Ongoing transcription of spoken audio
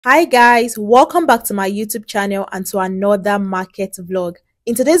Hi guys, welcome back to my YouTube channel and to another market vlog.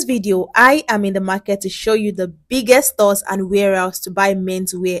 In today's video, I am in the market to show you the biggest stores and warehouse to buy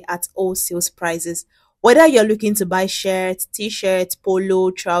menswear at wholesale prices. Whether you're looking to buy shirts, t-shirts,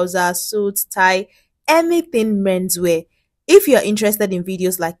 polo, trousers, suits, tie, anything menswear. If you're interested in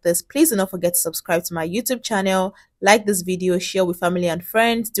videos like this, please do not forget to subscribe to my YouTube channel, like this video, share with family and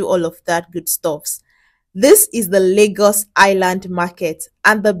friends, do all of that good stuffs. This is the Lagos Island market,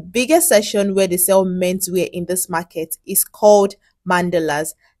 and the biggest section where they sell menswear in this market is called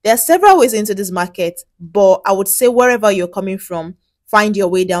Mandilas. There are several ways into this market, but I would say wherever you're coming from, find your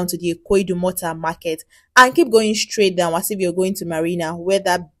way down to the Mota market and keep going straight down as if you're going to Marina, where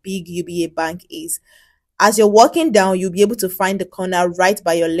that big UBA bank is. As you're walking down, you'll be able to find the corner right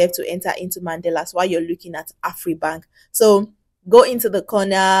by your left to enter into Mandilas while you're looking at Afribank. So go into the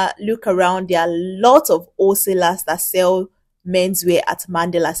corner, look around. There are lots of wholesalers that sell menswear at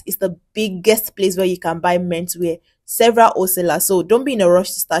Mandilas. It's the biggest place where you can buy menswear. Several wholesalers. So don't be in a rush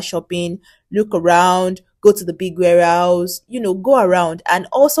to start shopping. Look around, go to the big warehouse, go around. And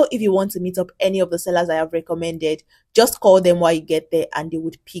also, if you want to meet up any of the sellers I have recommended, just call them while you get there and they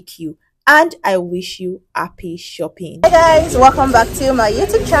would pick you. And I wish you happy shopping. Hey guys, welcome back to my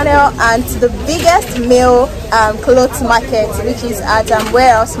YouTube channel and to the biggest male clothes market, which is at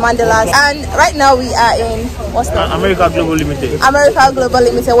Warehouse Mandilas. And right now we are in America Global Limited. America Global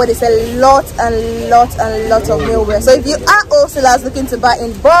Limited, where they sell lots and lots of male wear. So if you are wholesalers looking to buy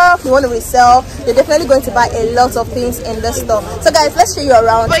in bulk, you want to resell, you're definitely going to buy a lot of things in the store. So guys, let's show you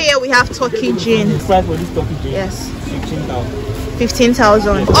around. Oh yeah, we have turkey jean. The price for this turkey jean? Yes. 15,000.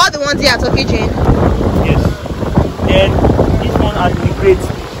 15,000. All the ones here are turkey jean. Yes. Then this one has the great.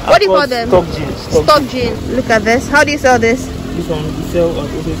 What do you call them? Stock jeans. Stock jean. Look at this. How do you sell this? This one we sell at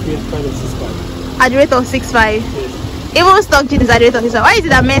also price of 6.5. At the rate of 6.5. Yes. Even stock jean is at the rate of 6.5. Why is it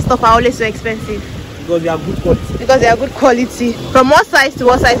that men's stuff are always so expensive? Because they are good quality. Because they are good quality. From what size to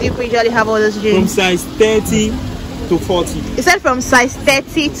what size do you usually have all those jeans? From size 30 to 40. You said from size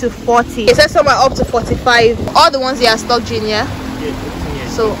 30 to 40. You said somewhere up to 45. All the ones here are stock jean, yeah?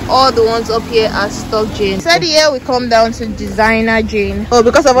 Yes. So all the ones up here are stock jean. Inside here we come down to designer jean. Oh,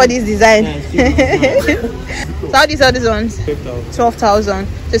 because of all these designs. So how do you sell these ones? 12,000.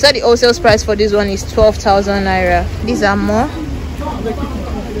 So you said the wholesale price for this one is 12,000 naira. These are more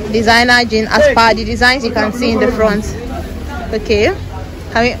designer jean as per the designs you can see in the front. Okay,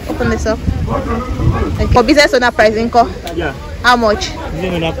 can we open this up? Okay. For business owner price, yeah. How much?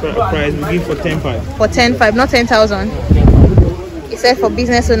 Business owner price we give for 10,500. For 10,500, not 10,000. It said for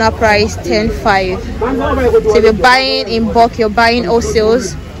business owner price 10,500. So if you're buying in bulk, you're buying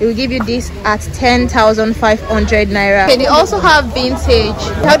wholesales, it will give you this at 10,500 naira. Okay, they also have vintage.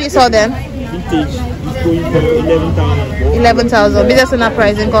 How do you sell them? Vintage is going for 11,000. 11,000. Business owner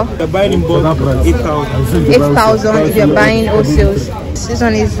price, you're buying in bulk 8,000. 8,000 if you're buying wholesales. This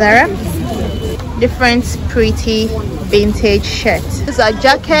one is Zara. Different pretty vintage shirts. These are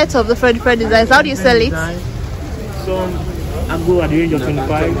jackets of different designs. How do you sell it? Some go at the range of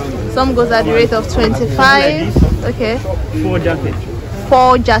 25. Some goes at the rate of 25. Okay. 4 jackets.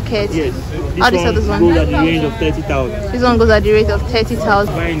 4 jackets. Yes. How do you sell this one? Goes at the range of 30,000. This one goes at the rate of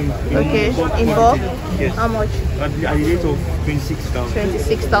 30,000. Okay. In bulk? Yes. How much? At the rate of 26,000.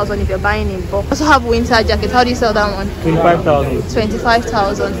 26,000 if you're buying in bulk. Also have winter jackets. How do you sell that one? 25,000.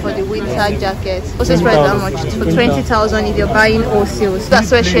 25,000 for the winter jacket. Also spread that much for 20,000 if you're buying wholesales. That's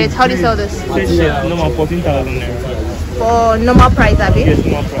sweatshirt. How do you sell this? Sweatshirt normal 14,000 naira. For normal price, Abby? Yes,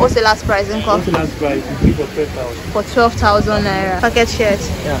 normal price. What's the last price in cost? What's the last price? We give for 12,000. For 12,000 naira. Packet shirt.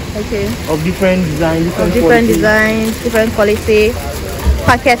 Yeah. Okay. Of different designs, different designs, different quality.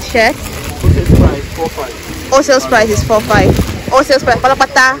 Packet shirt. Wholesale price 4,500. Wholesale price is 4,500. Wholesale price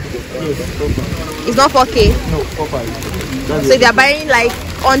palapata. Yes, 4,500. It's not 4K. No, 4,500. So if you're buying like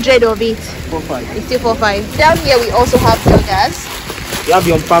 100 of it, 4,500. it's still 4,500. Down here we also have joggers. You have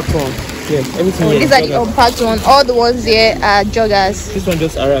the unpacked one. Yes, everything. Oh, these are the unpacked one. All the ones here are joggers. This one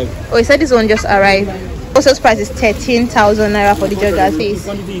just arrived. Oh, you said this one just arrived. Also, price is 13,000 naira for the joggers. The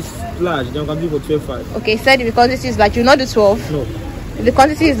quantity is large. They can do for 12,500. Okay, said the quantity is large. You not do 12. No. If the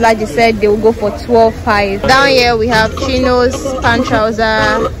quantity is large, you said they will go for 12,500. Down here we have chinos, pant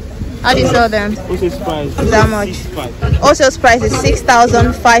trouser. How do you sell them? Also price. How much? Also price is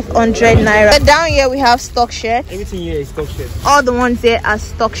 6,500 naira. Down here we have stock shirts. Everything here is stock shirts. All the ones here are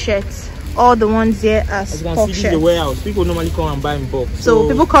stock shirts. All the ones here are As you stock can see, this is shirts. a warehouse. People normally come and buy in bulk. So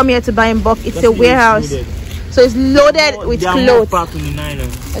people come here to buy in bulk. It's a warehouse. So it's loaded with clothes.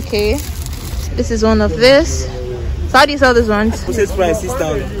 Okay. This is one of this. So how do you sell these ones? Wholesale price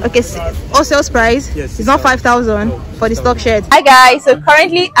 6,000. Okay, wholesale price. Yes, It's not 5,000 for the stock shirt. Hi guys, so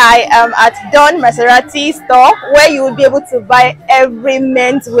currently I am at Don Masaratte store where you will be able to buy every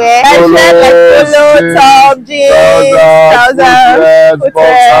men's wear. Polo, Polo, top, jeans, trousers,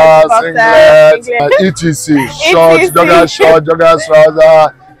 boxers, etc. Short, joggers,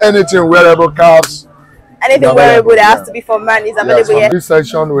 trouser, anything wearable, caps. Anything wearable that has to be for man is available here. In this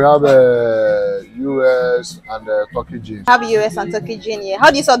section we have US and Turkey jeans. Have US and Turkey jeans here. How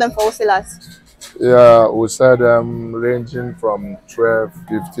do you sell them for wholesalers? Yeah, we sell them ranging from 12,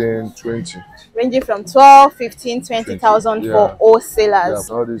 15, 20. Ranging from 12, 15, 20,000 for wholesalers.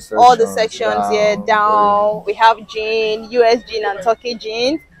 Yeah, all the sections here down. We have jean, US jean and Turkey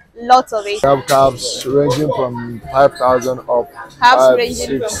jeans. Lots of it. We have caps ranging from 5,000 up. Caps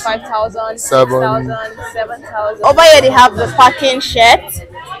ranging from 5,000, 7,000, 7,000. Over here they have the packing shirt.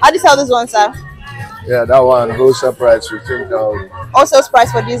 How do you sell this one, sir? Yeah, that one wholesale price 15,000. Also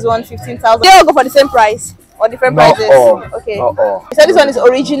price for this one 15,000. They all go for the same price or different prices? All. Okay. Not all. So this one is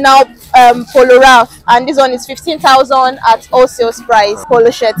original polo Ralph, and this one is 15,000 at wholesale price.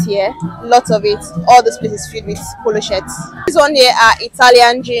 Polo shirt here, lots of it. All this place is filled with polo shirts. This one here are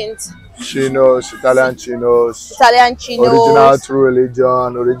Italian jeans. Chinos, Italian chinos. Italian chinos. Original True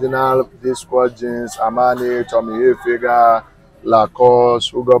Religion, original Discord jeans, Armani, Tommy Hilfiger, Lacoste,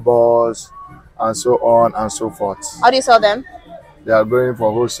 Hugo Boss, and so on and so forth. How do you sell them? They are going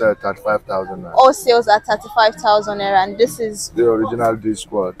for wholesale at 5,000. All sales at 35,000 naira, and this is the original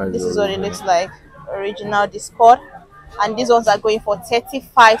Discord. This is what it looks like. Original Discord, and these ones are going for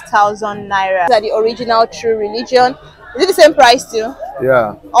 35,000 naira. These are the original True Religion. Is it the same price too?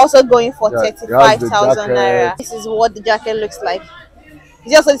 Yeah. Also going for 35,000 naira. This is what the jacket looks like.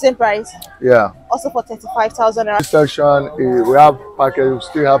 Is it also the same price? Yeah. Also for 35,000 naira. This section, we have package. We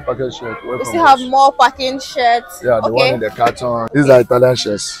still have package shirts. We still have more packing shirts. Yeah, the one in the carton. These are Italian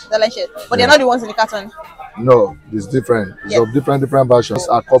shirts. Italian shirts, but they're not the ones in the carton. No, it's different. It's of different versions.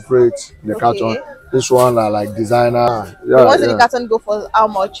 Are corporate in the carton. This one are like designer. Yeah, the ones in the carton go for how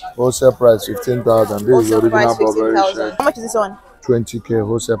much? Wholesale price 15,000. This is original 15,000. How much is this one? 20k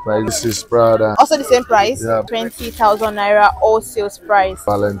wholesale price. This is Prada. Also the same price. Yeah. 20,000 naira wholesale price.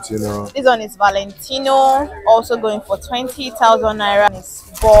 Valentino. This one is Valentino. Also going for 20,000 naira.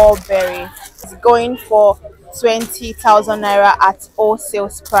 It's Burberry. It's going for 20,000 naira at wholesale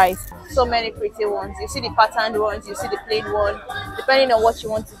price. So many pretty ones. You see the patterned ones. You see the plain one. Depending on what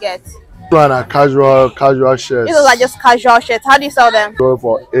you want to get. This one are casual shirts. These are just casual shirts. How do you sell them? Go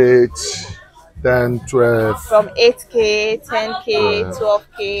for 8, 10, 12. From 8k, 10k,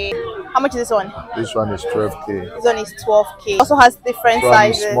 12k. How much is this one? This one is 12k. This one is 12k. Also has different From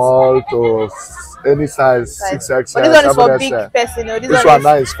sizes. Small to any size, 6XL. But this one is for big person. No, this one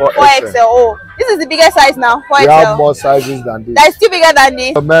now is 4XL. Oh, this is the biggest size now. 4XL. We have more sizes than this. That's still bigger than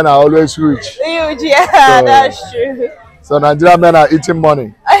this. The men are always huge. Huge, yeah, so, that's true. So Nigerian men are eating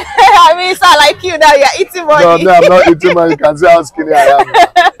money. I mean, it's not like you now. You're eating money. No, I'm not eating money. You can see how skinny I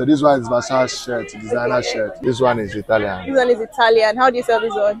am. So this one is Masaratte shirt, designer shirt. This one is Italian. This one is Italian. How do you sell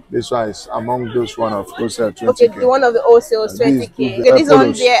this one? This one is among those one of wholesale 20k. Okay, the one of the wholesale is 20k. These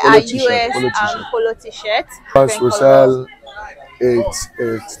ones here are US and polo t-shirts. We sell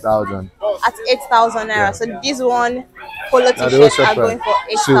 8,000. At 8,000 naira. Yeah. So this one polo t-shirts are going for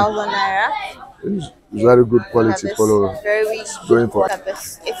 8,000 naira. It's very good quality polo. Very going for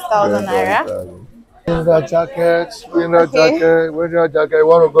 8,000 naira. Winter jacket, winter jacket. You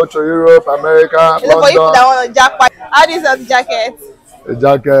want to go to Europe, America, London? For people that want a jacket, how do you sell the jacket? The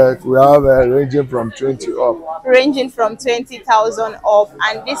jacket we have ranging from 20 up. Ranging from 20,000 up,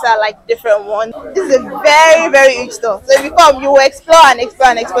 and these are like different ones. This is a very huge store. So if you come, you will explore and explore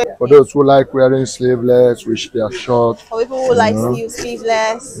and explore. For those who like wearing sleeveless, which they are short. For people who like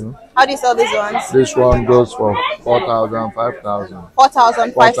sleeveless. How do you sell these ones? This one goes for 4,000, 5,000.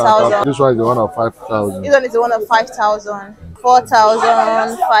 4,000, 5,000. This one is the one of 5,000. This one is the one of 5,000.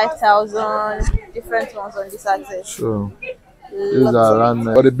 4,000, 5,000. Different ones on this axis. Sure. These are around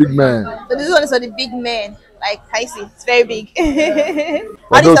for the big men. So this one is for the big men. Like I see, it's very big.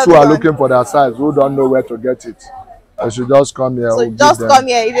 For those who are looking for their size, who don't know where to get it, I should just come here. So just come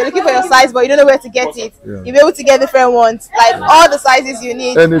here. If you're looking for your size but you don't know where to get it, you'll be able to get different ones, like all the sizes you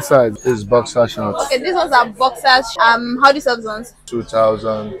need. Any size is boxer shorts. Okay, these ones are boxers. How do you sell these ones?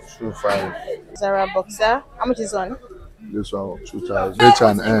 2,000, 2,500. Zara boxer. How much is one? This one 2,000.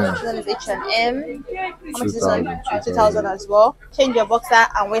 H&M. This one is H&M. How much is this one? 2,000 as well. Change your boxer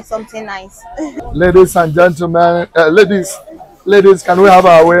and wear something nice. Ladies and gentlemen, ladies, Ladies, can we have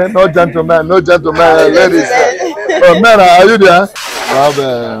our way? No gentlemen, no gentlemen. Ladies, oh, men, are you there? We have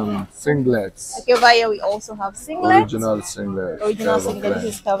singlets. Okay, over here we also have singlets. Original singlet. Original singlet.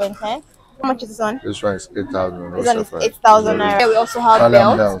 This is Calvin Klein. How much is this one? This one is 8,000. This one is 8,000 naira. We also have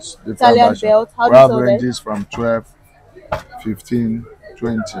Italian belts. belts. Italian belt. How we do you have sell them? ranges from 12, 15,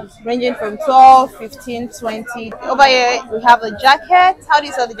 20. Ranging from 12, 15, 20. Over here we have a jacket. How do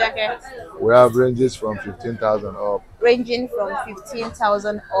you sell the jacket? We have ranges from 15,000 up. Ranging from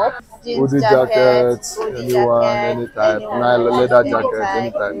 15,000 up. Jeans Hoodie jackets, anyone, any type. Leather jacket,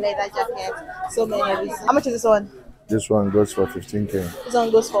 any type. Leather jacket. So many of these. How much is this one? This one goes for 15K. This one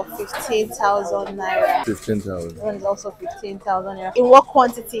goes for 15,000 naira. 15,000. This one is also 15,000 naira. In what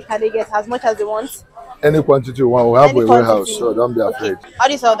quantity can they get? As much as they want? Any quantity you want, we have a warehouse, so don't be afraid. Okay. How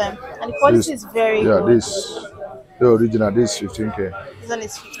do you sell them? And the quality is very good. The original, this is 15K. This one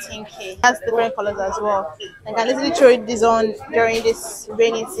is 15K. Has different colors as well. I can easily throw this on during this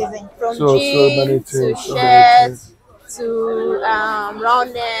rainy season. From jeans to shirts to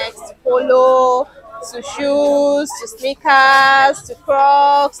round necks to polo to shoes to sneakers to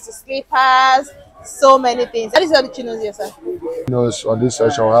Crocs to slippers. So many things. How do you sell the chinos here, sir? Chinos on this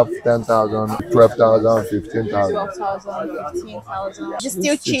section we have 10,000, 12,000, 15,000. 12,000, 15,000. There's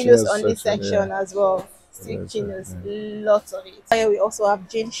still chinos on this section as well. Still chinos, lots of it. Here we also have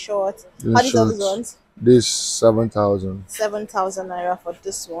jean shorts. How do you sell these ones? This 7,000. 7,000 naira for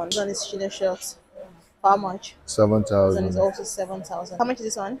this one. This one is chino shorts. How much? 7,000. This one is also 7,000. How much is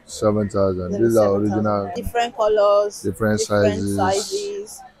this one? 7,000. These are original. Different colors. Different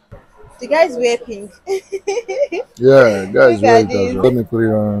sizes. The guys wear pink. Yeah, guys wear it. Let me put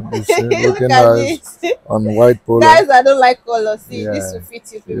it on. You see, looking nice on white polo. Guys, I don't like colors. See, this will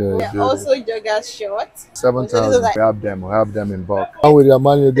fit you people. Yeah, also joggers shorts. 7,000. We have them. We have them in bulk. Come with your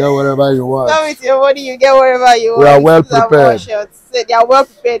money, you get whatever you want. Come with your money, you get whatever you want. We are well prepared. They are well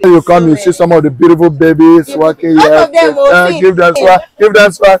prepared. You come, you see some of the beautiful babies working here. Give them swag. Give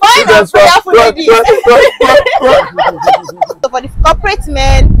them swag. Give them swag. So for the corporate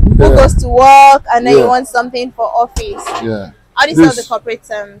men who goes to work and then you want something for office. Yeah. How do you sell the corporate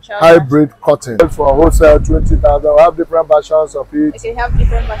trousers? Hybrid cotton. For wholesale 20,000. We have different versions of it. Okay, you have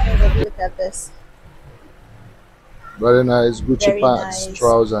different versions of it. Look at this. Very nice. Gucci pants,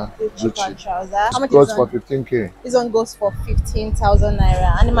 trouser. Gucci pants, trouser. How much goes for 15K. This one goes for 15,000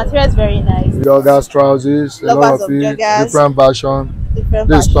 naira, and the material is very nice. Joggers, trousers, a lot of it. Different version.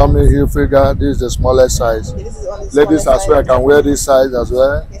 This Tommy Hilfiger. This is the smallest size. Okay, ladies as well can wear this size as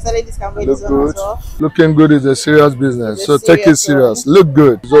well. Okay, so ladies can wear Look this good. one as well. Looking good is a serious business, so take it serious. Look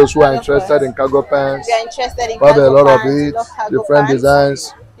good. Those who are interested in cargo pants, we are interested in have cargo a lot pants, of it. Different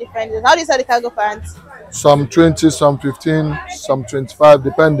designs. Different designs. How do you sell the cargo pants? Some 20, some 15, some 25,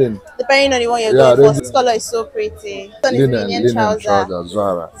 depending. Depending on the one you're going for. This color is so pretty. This one is linen trouser.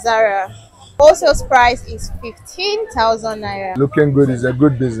 Zara. Wholesale price is 15,000 naira. Looking good is a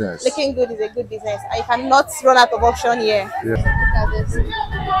good business. Looking good is a good business. I cannot run out of option here. Yeah. Look at this.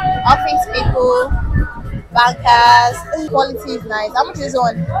 Office people, bankers. Quality is nice. How much is this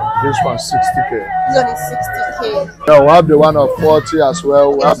one? This one 60K. This one is 60K. Yeah, we have the one of 40 as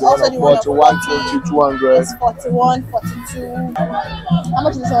well. We have the one of 40, 120, 200. It's 41, 42. How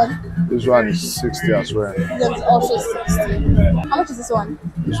much is this one? This one is 60 as well. This one is also 60. How much is this one?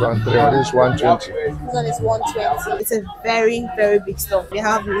 This one 3, this is 120. This one is 120. It's a very, very big store. They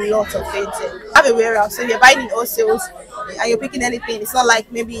have lots of things. Have a warehouse. So if you're buying in wholesales and you're picking anything, it's not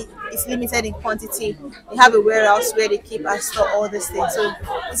like maybe it's limited in quantity. They have a warehouse where they keep and store all these things. So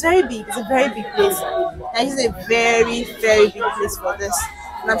it's very big. It's a very big place. And it's a very, very big place for this.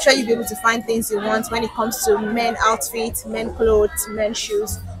 And I'm sure you'll be able to find things you want when it comes to men outfits, men clothes, men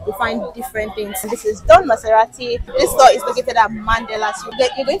shoes. You find different things. This is Don Masaratte. This store is located at Mandilas.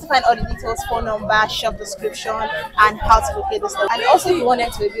 You're going to find all the details, phone number, shop description, and how to locate the store. And also, if you want them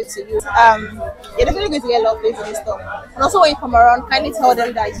to review to you, you're definitely going to get a lot of things in this store. And also, when you come around, kindly tell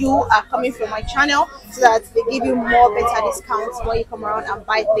them that you are coming from my channel so that they give you more better discounts when you come around and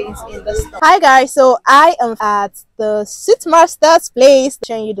buy things in the store. Hi guys, so I am at the Suit Master's place,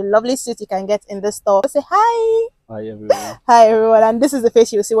 showing you the lovely suits you can get in the store. Say hi. Hi everyone. Hi everyone, and this is the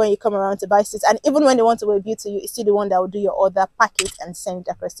face you'll see when you come around to buy suits. And even when they want to review to you, it's still the one that will do your order, pack it, and send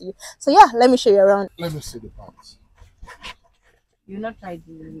it across to you. So yeah, let me show you around. Let me see the pants. You not try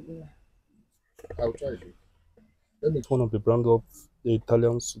the. I'll try it. Let me one of the brand of the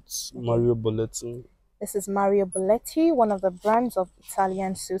Italian suits, Mario Boletti. This is Mario Boletti, one of the brands of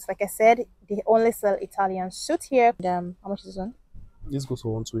Italian suits. Like I said, they only sell Italian suits here. How much is this one? This goes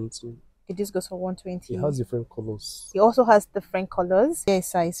for 120. This goes for 120. It has different colors. It also has different colors. Here is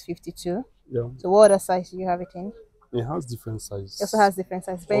size 52. Yeah. So what other size do you have it in? It has different sizes. It also has different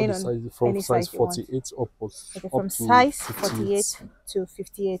sizes, All depending the on sizes from any size size you want. 48 upwards. Okay, up from to size 58. 48 to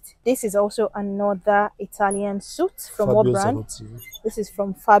 58. This is also another Italian suit from what Fabio brand? Zanotti. This is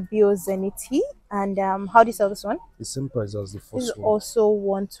from Fabio Zanetti. And how do you sell this one? The same price as the This first is one. also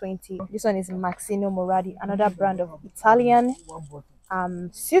 120. This one is Maxino Moradi, another brand of Italian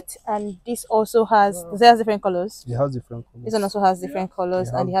suit. And this also has, does it have different colors? It has different colors. This one also has different colors,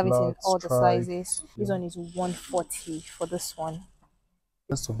 and they have it in black, all the striped, sizes. yeah. This one is 140 for this one.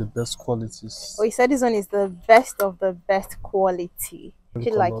 Best of the best qualities. Oh, you said this one is the best of the best quality. Do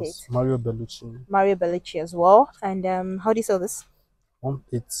you like it? Mario Bellucci. Mario Bellucci as well. And how do you sell this?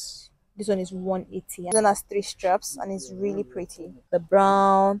 180. This one is 180. This one has 3 straps and it's really pretty. The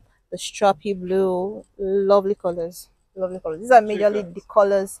brown, the strappy blue, lovely colors. Lovely colors. These are majorly the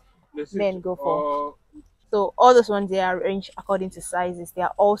colors men go for. So all those ones, they are arranged according to sizes. They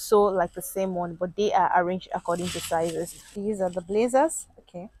are also like the same one, but they are arranged according to sizes. These are the blazers.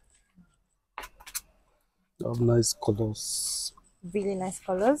 Okay. They have nice colors. Really nice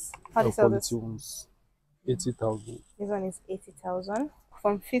colors. How do you sell this? Ones. 80,000. This one is 80,000.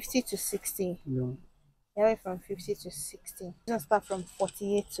 From 50 to 60. Yeah. Yeah, from 50 to 60. This one start from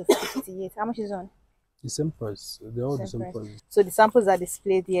 48 to 58. How much is one? The same price. They're all the same price. So the samples are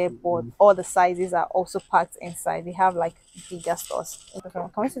displayed here, but all the sizes are also packed inside. They have like bigger stores. Okay.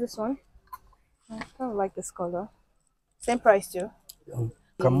 Can we see this one? I kind of like this color. Same price too.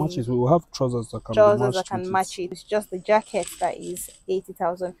 Can match it. We will have trousers that can match it. It's just the jacket that is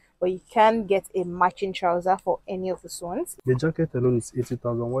 80,000, but you can get a matching trouser for any of the ones. The jacket alone is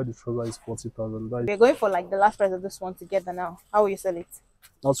 80,000, while the trouser is 40,000. We're going for like the last price of this one together now. How will you sell it?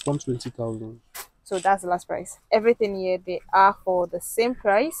 That's 120,000. So that's the last price. Everything here, they are for the same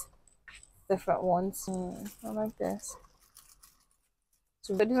price, different ones. I like this.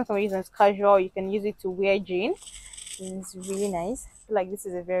 So this one can be used as casual. You can use it to wear jeans. It's really nice. I feel like this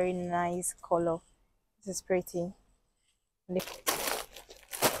is a very nice color. This is pretty. These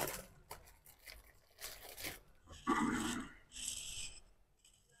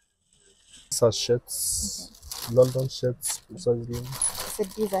are shirts, London shirts, precisely. So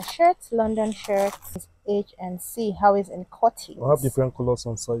these are shirts, London shirts, H and C. How is in cotton? We have different colors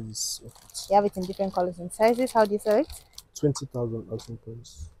and sizes. You have it in different colors and sizes. How do you sell it? 20,000 asking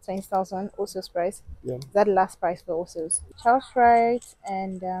price. 20,000 Osos price. Yeah. Is that the last price for Osos? Charles Wright,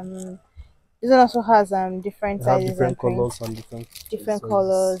 and this one also has different sizes, different and colors and different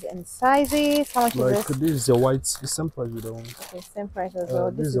colors and sizes. How much is this? This is the white. The same price with the one. Okay, same price as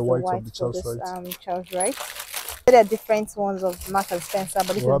well. This is the white of the Charles Wright. Charles Wright. There are different ones of Mark and Spencer, but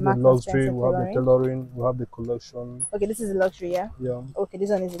this is Mark and Spencer. We have the tailoring, we have the collection. Okay, this is the luxury, yeah? Yeah. Okay,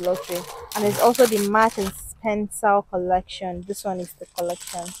 this one is the luxury. And there's also the Mark and Spencer collection. This one is the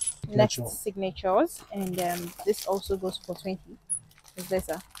collection. Next, signatures. And this also goes for 20. It's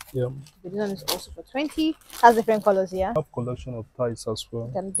better. Yeah. This one is also for 20. Has different colors, yeah? We have collection of ties as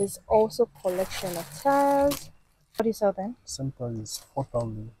well. And there's also collection of ties. What do you sell then? Same price,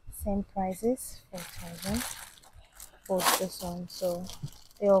 4,000. Same prices, 4,000. For this one, so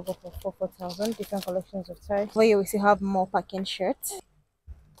they all go for 4,000. Different collections of ties. Where you will still have more packing shirts,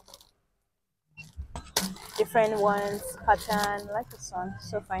 different ones, pattern like this one.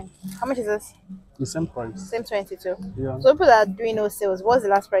 So fine. How much is this? The same price. Same 22. Yeah. So people that are doing no sales, what's the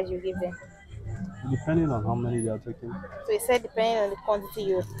last price you give them? Depending on how many they are taking. So you said depending on the quantity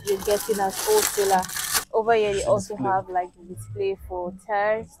you're getting as wholesaler. Over here they also have like the display for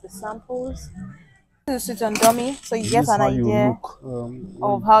ties, the samples. This is a suit on dummy, so you get an idea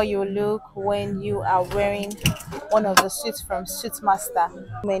of how you look when you are wearing one of the suits from Suitmaster.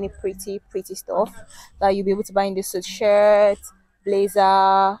 Many pretty stuff that you'll be able to buy in this suit: shirt,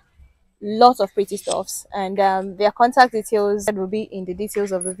 blazer, lots of pretty stuffs, and their contact details will be in the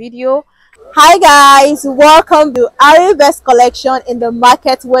details of the video. Hi guys, welcome to Ari-best Collection in the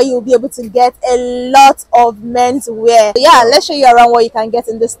market, where you'll be able to get a lot of men's wear. So yeah, let's show you around what you can get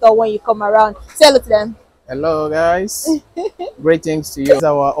in the store when you come around. Say hello to them. Hello guys. Greetings to you. This is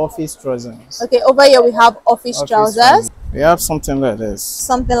our office trousers. Okay, over here we have office trousers. We have something like this.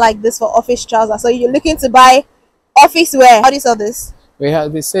 Something like this for office trousers. So you're looking to buy office wear. How do you sell this?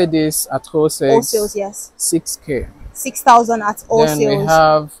 We say this at wholesale. Wholesales, yes. 6K. 6,000 at wholesale. Then we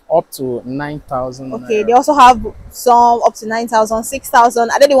have up to 9,000. Okay, they also have some up to 9,000,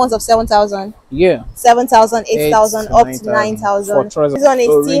 6,000. Are they the ones of 7,000? Yeah. 7,000, 8,000, up to 9,000. This one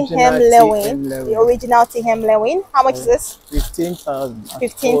is T-hem Lewin, the original T-hem Lewin. How much is this? 15,000.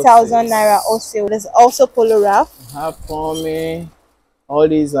 15,000 naira wholesale. There's also polo wrap. We have for me. All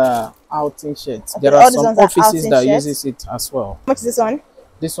these are outing shirts. Okay, there are some offices that uses it as well. How much is this one?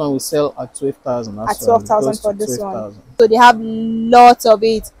 This one we sell at 12,000. At 12,000 for this 12,000. one. So they have lots of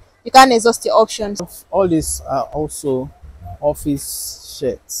it. You can't exhaust the options. All these are also office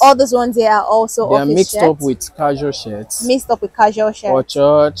shirts. All those ones they are also They are office mixed shirts. up with casual shirts. Mixed up with casual shirts. For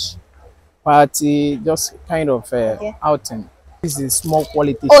church, party, just kind of outing. This is small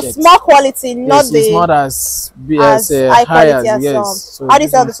quality shirt. Small quality, not yes, the it's not as high quality as yes. some. So how do you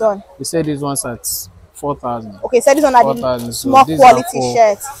sell this one? We say this one's at 4,000. Okay, so this one are the small quality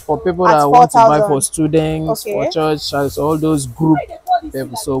shirts. For people at that 4, want to buy for students, okay, for church, as all those group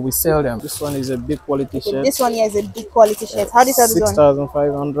people, so we sell them. This one is a big quality shirt. This one here is a big quality shirt. How do you sell this one?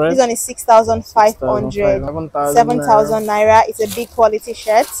 6,500. This one is 6,500. 7,000 naira. It's a big quality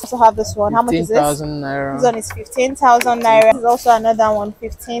shirt. Also have this one. How much is this? 15,000 naira. This one is 15,000 naira. This is also another one,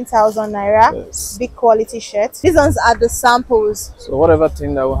 15,000 naira. Yes. Big quality shirt. These ones are the samples. So whatever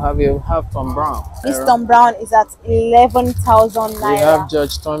thing that we have here, we have Tom Brown. This Tom Brown is at 11,000 naira. We have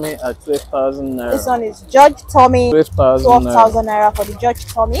Judge Tommy at 12,000 naira. This one is Judge Tommy, 12,000 naira for the Judge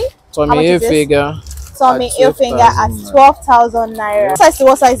Tommy. Tommy Hilfiger. Tommy Hilfiger at 12,000 naira.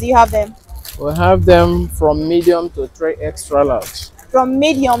 What size do you have them? We have them from medium to 3 extra large. From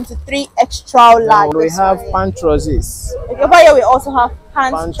medium to 3 extra large. We have pant trousers. Over here we also have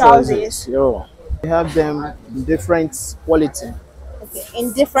pant trousers. Yo. We have them in different quality. Okay,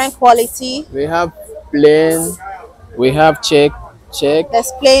 in different quality. We have plain. We have check.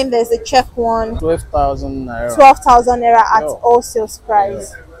 There's plain. There's a check one. 12,000 naira. 12,000 naira at wholesale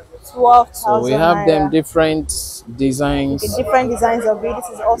price. 12,000. So we have them different designs. Okay, different designs of it. This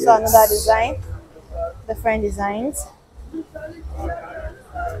is also another design. Different designs.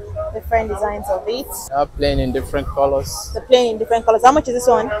 Different designs of it. We have plain in different colors. The plain in different colors. How much is this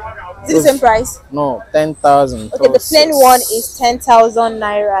one? Is it the same price? No, 10,000. Okay, the plain one is 10,000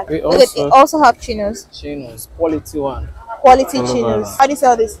 naira. We also have chinos. Chinos, quality one. Quality chinos. How do you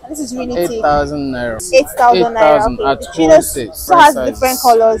sell this? This is really 8,000 naira. 8,000 naira. Okay. At The chinos also has different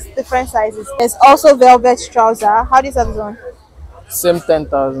colors, different sizes. There's also velvet trouser. How do you sell this one? Same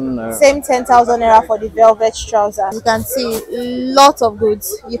 10,000 naira. Same 10,000 naira for the velvet trouser. You can see lots of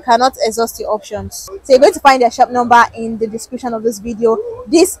goods. You cannot exhaust the options. So you're going to find their shop number in the description of this video.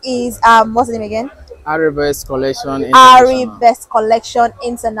 This is what's the name again? Ari-best Collection. Ari-best Collection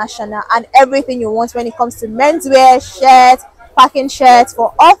International, and everything you want when it comes to menswear, shirts, packing shirts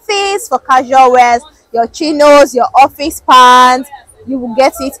for office, for casual wears, your chinos, your office pants. You will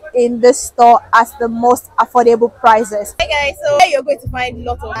get it in this store at the most affordable prices. Hey guys, so here you're going to find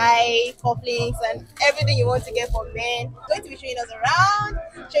lots of high cufflinks and everything you want to get for men. Going to be showing us around,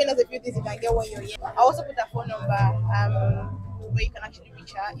 showing us a few things you can get when you're here. I also put a phone number where you can actually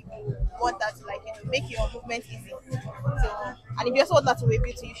reach her if you want that to make your movement easy. So, and if you also want that to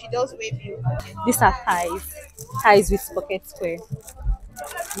waybill to you, she does waybill. These are ties with pocket square.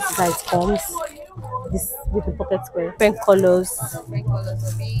 This is how it comes. This with the pocket square. Different colors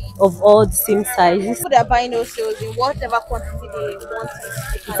of all the same sizes. People that are buying those sales in whatever quantity they want,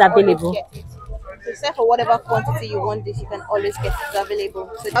 it's available. So except for whatever quantity you want this, you can always get it available.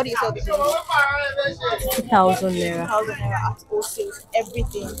 So how do you sell this? 2,000 naira. 2,000 naira at wholesale,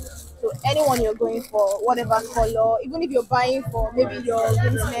 everything. So anyone you're going for, whatever color, even if you're buying for maybe your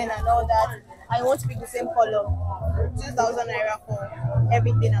groomsmen and all that, and you want to pick the same color, 2,000 naira for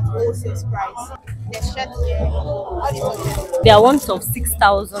everything at wholesale price. There's shirts here. How do you sell this? There are ones of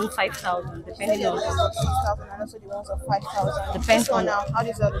 6,000, 5,000, depending on. 6,000 and also the ones of 5,000. Depends on now. How do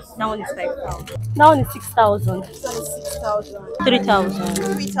you sell this? That one is 5,000. That one is 6,000. This one is 6,000. 3,000.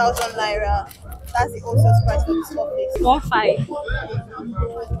 3,000 naira. That's the wholesale price for this whole place.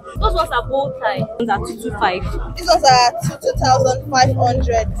 1,500. Those ones are bow tie. Those are 225. These ones are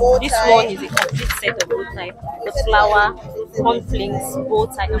 2,500 bow tie. This one is a complete set of bow tie. The flower, conflinks, bow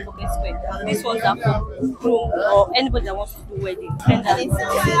tie, and pocket square. These ones are for groom or anybody that wants to do wedding.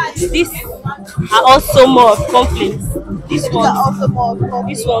 These are also more of conflicts. These ones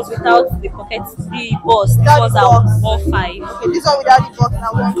without the pocket, the boss. These ones are 1,500. Okay, this one without the box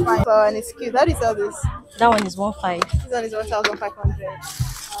now 1,500. So, and it's cute. How do you sell this? That one is 1,500. This one is 1,500.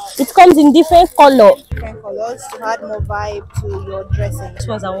 It comes in different colors. Different colors to add more vibe to your dressing. These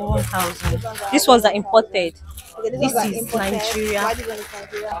ones are 1,000. These ones are imported. Okay, this is Nigeria. Why this one is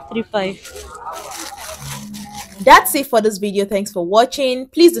Nigeria? 3,500. That's it for this video. Thanks for watching.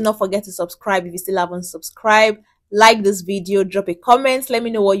 Please do not forget to subscribe if you still haven't subscribed. Like this video, drop a comment, let me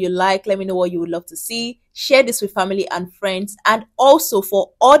know what you like, let me know what you would love to see. Share this with family and friends. And also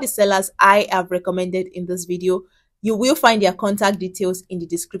for all the sellers I have recommended in this video, you will find their contact details in the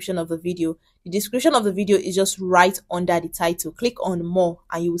description of the video. The description of the video is just right under the title. Click on more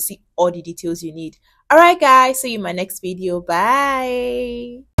and you will see all the details you need. Alright guys, see you in my next video.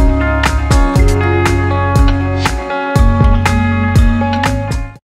 Bye.